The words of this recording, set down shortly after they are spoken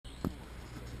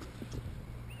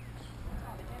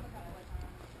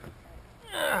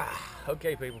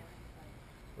Okay, people,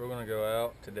 we're gonna go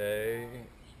out today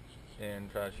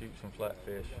and try to shoot some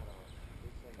flatfish.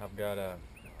 I've got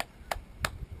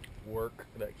work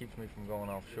that keeps me from going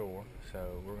offshore,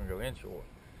 so we're gonna go inshore.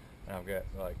 And I've got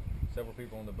like several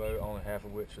people on the boat, only half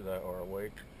of which are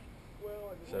awake.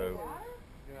 So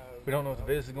we don't know what the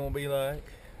visit is gonna be like.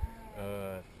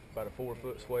 About a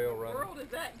 4-foot swell running.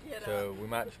 So we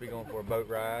might just be going for a boat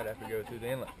ride after we go through the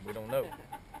inlet. We don't know.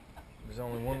 There's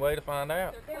only one way to find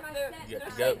out. You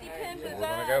got to go. So we're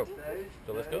gonna go.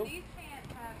 So let's go.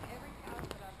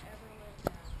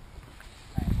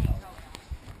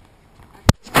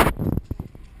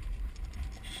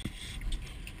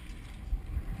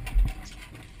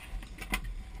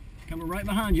 Coming right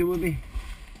behind you, Woody.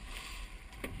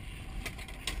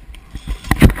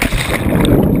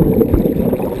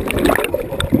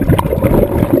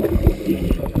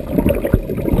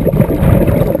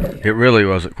 It really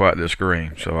wasn't quite this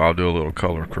green, so I'll do a little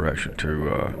color correction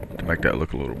to make that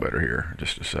look a little better here in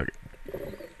just a second.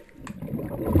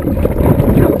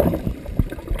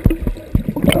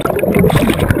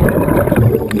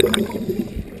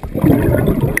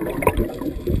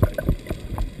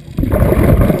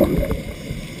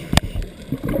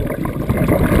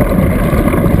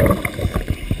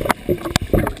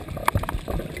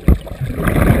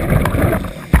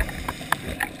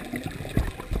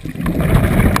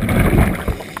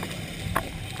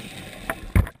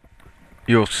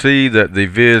 You'll see that the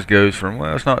viz goes from,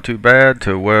 well, it's not too bad,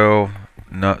 to, well,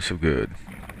 not so good.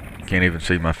 Can't even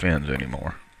see my fins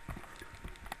anymore.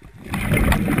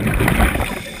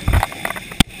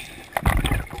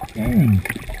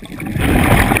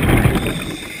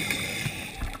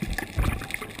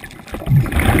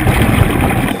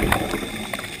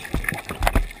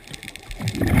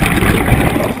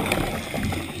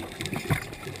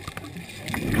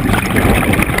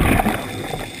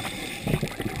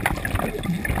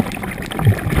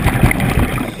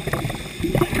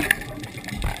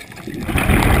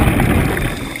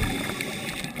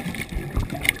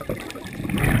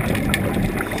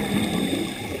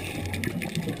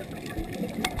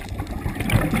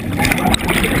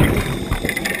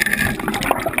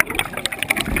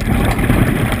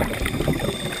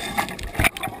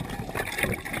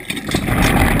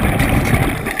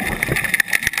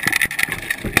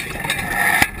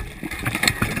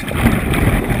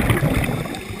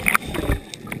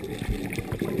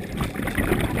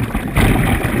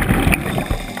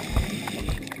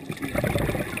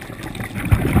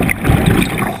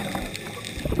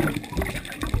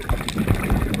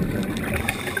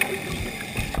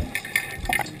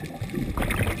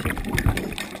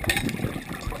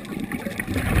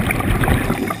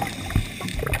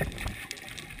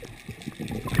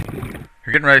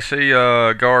 You're getting ready to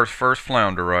see Gar's first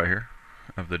flounder right here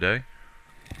of the day.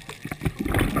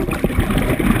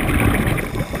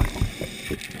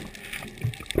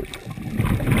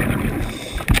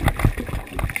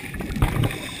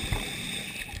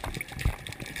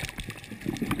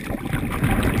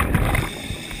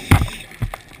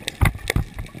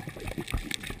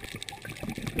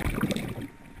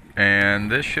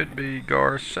 And this should be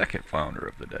Gar's second flounder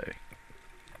of the day.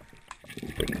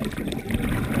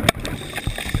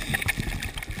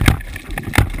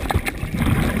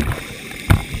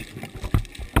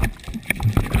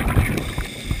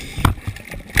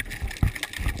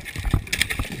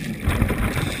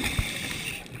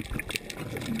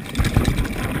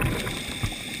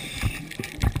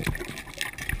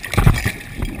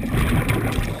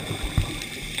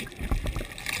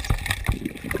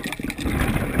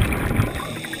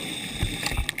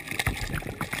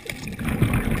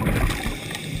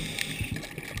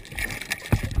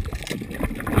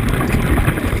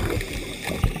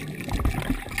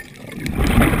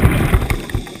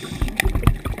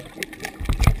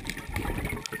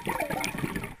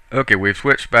 Okay, we've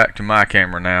switched back to my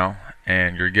camera now,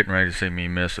 and you're getting ready to see me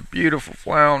miss a beautiful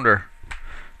flounder.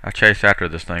 I chased after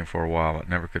this thing for a while, but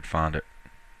never could find it.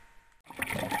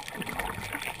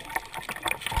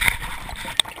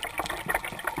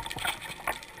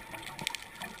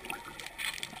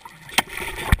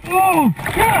 Oh!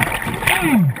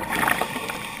 Yeah!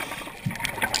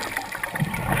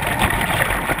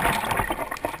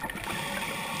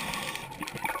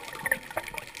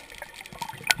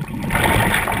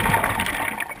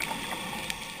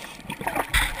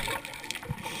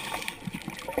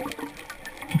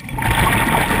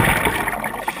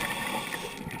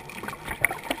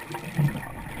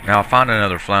 Now I found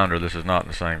another flounder. This is not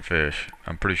the same fish.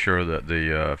 I'm pretty sure that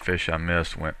the fish I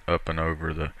missed went up and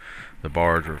over the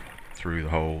barge or through the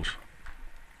holes.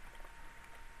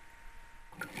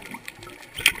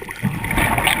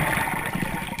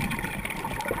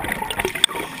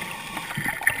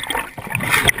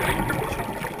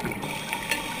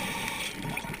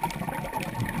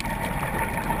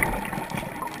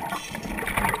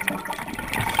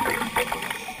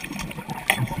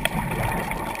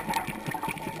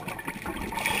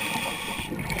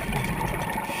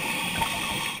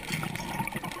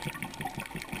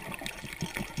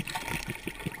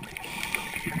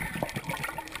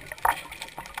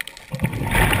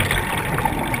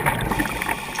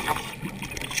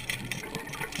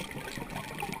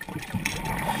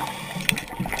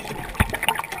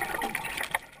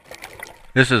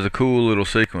 This is a cool little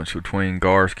sequence between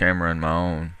Gar's camera and my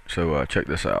own, so check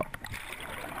this out.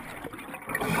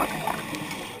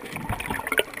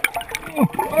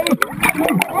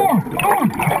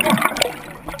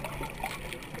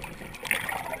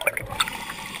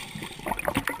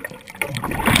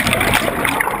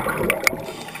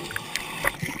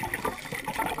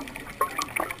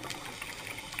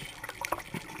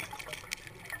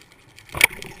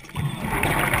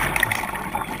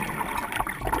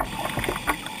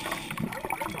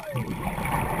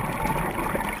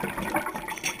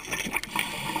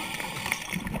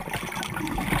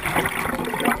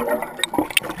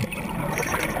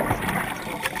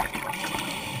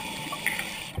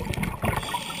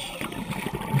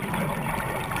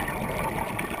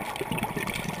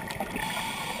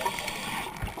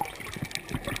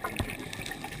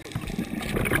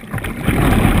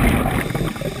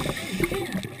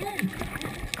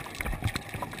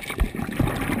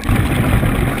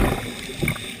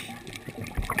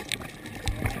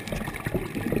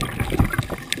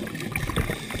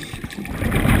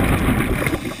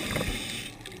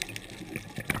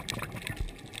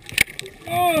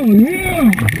 Oh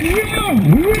yeah! Yeah!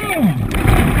 Yeah!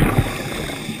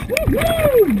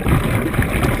 Woo-hoo!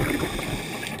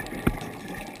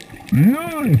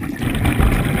 Nice!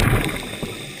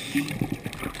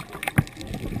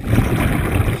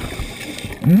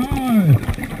 Nice!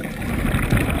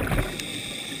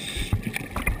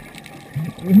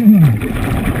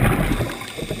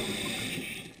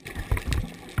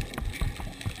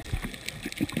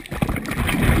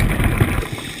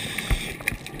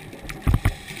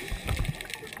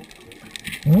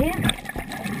 What?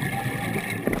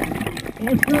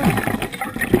 What's that?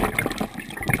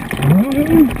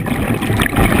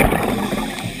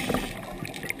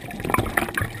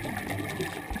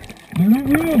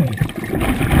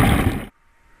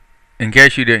 In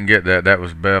case you didn't get that, that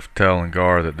was Beth telling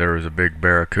Gar that there was a big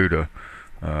barracuda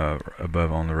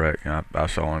above on the wreck. I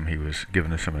saw him. He was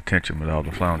giving us some attention with all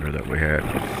the flounder that we had.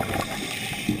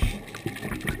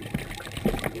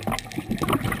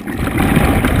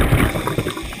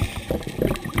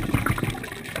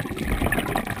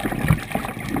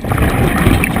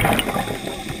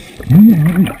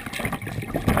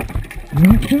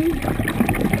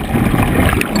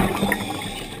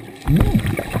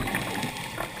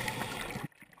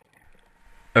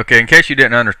 Okay, in case you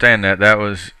didn't understand that, that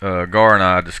was Gar and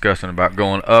I discussing about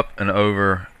going up and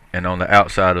over and on the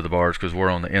outside of the barge, because we're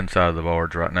on the inside of the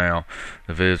barge right now.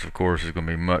 The viz, of course, is going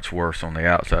to be much worse on the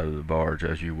outside of the barge,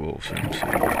 as you will soon see.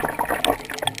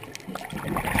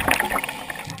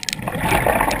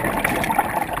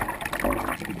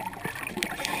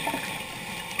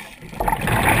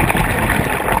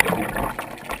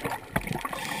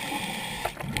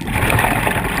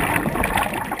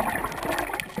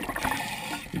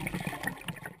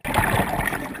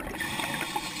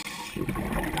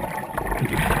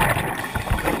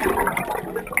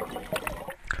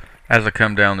 As I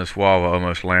come down this wall, I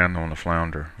almost land on the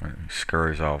flounder and he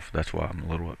scurries off. That's why I'm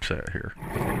a little upset here.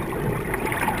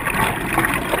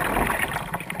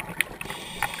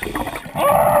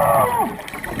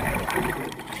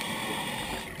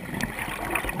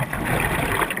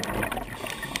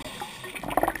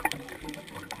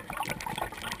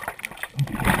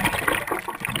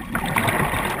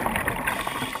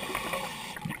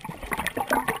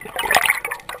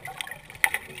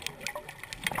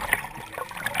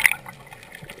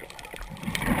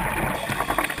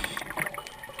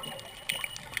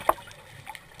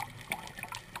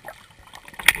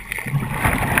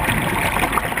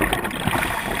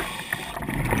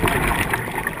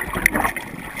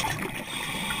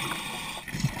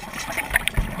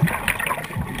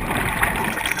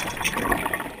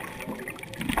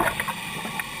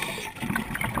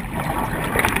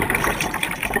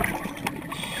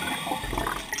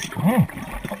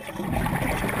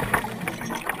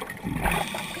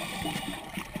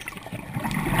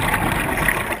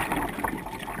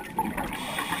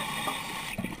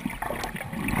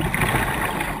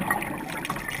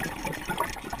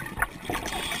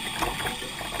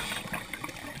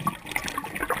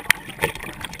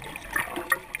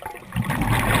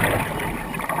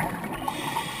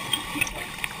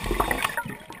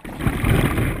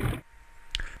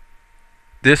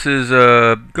 This is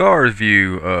Gar's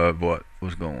view of what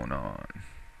was going on.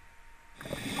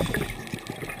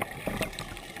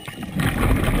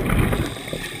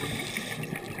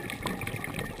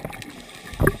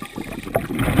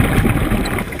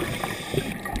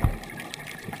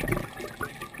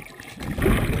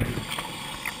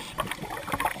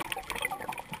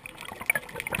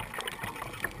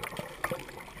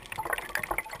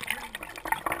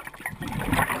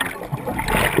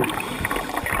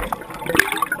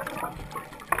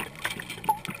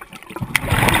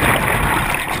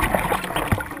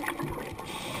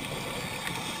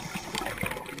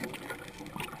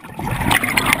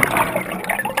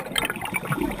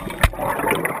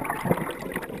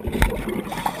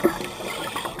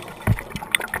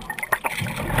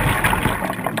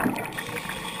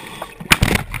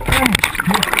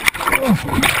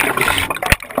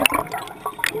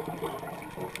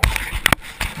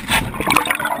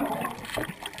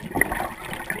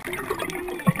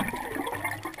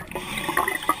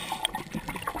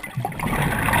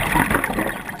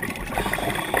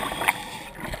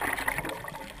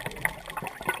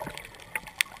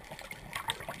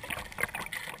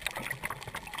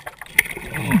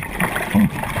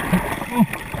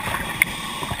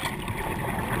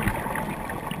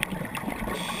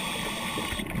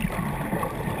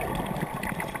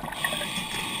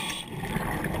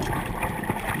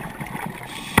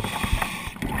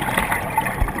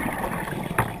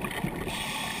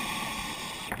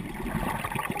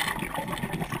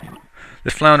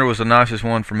 flounder was the nicest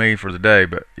one for me for the day,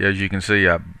 but as you can see,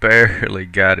 I barely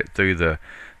got it through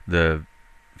the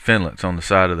finlets on the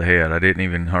side of the head. I didn't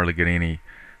even hardly get any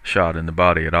shot in the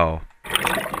body at all.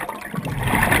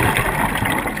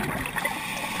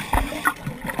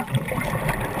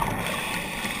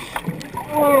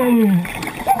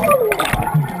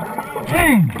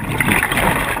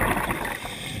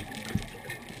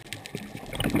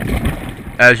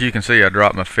 As you can see, I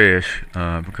dropped my fish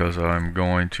because I'm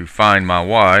going to find my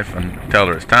wife and tell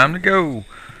her it's time to go,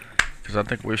 because I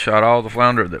think we shot all the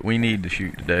flounder that we need to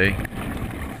shoot today.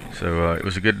 So it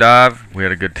was a good dive. We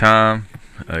had a good time,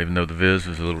 even though the viz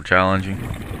was a little challenging.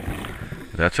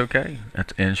 But that's okay.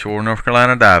 That's inshore North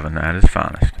Carolina diving at its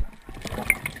finest.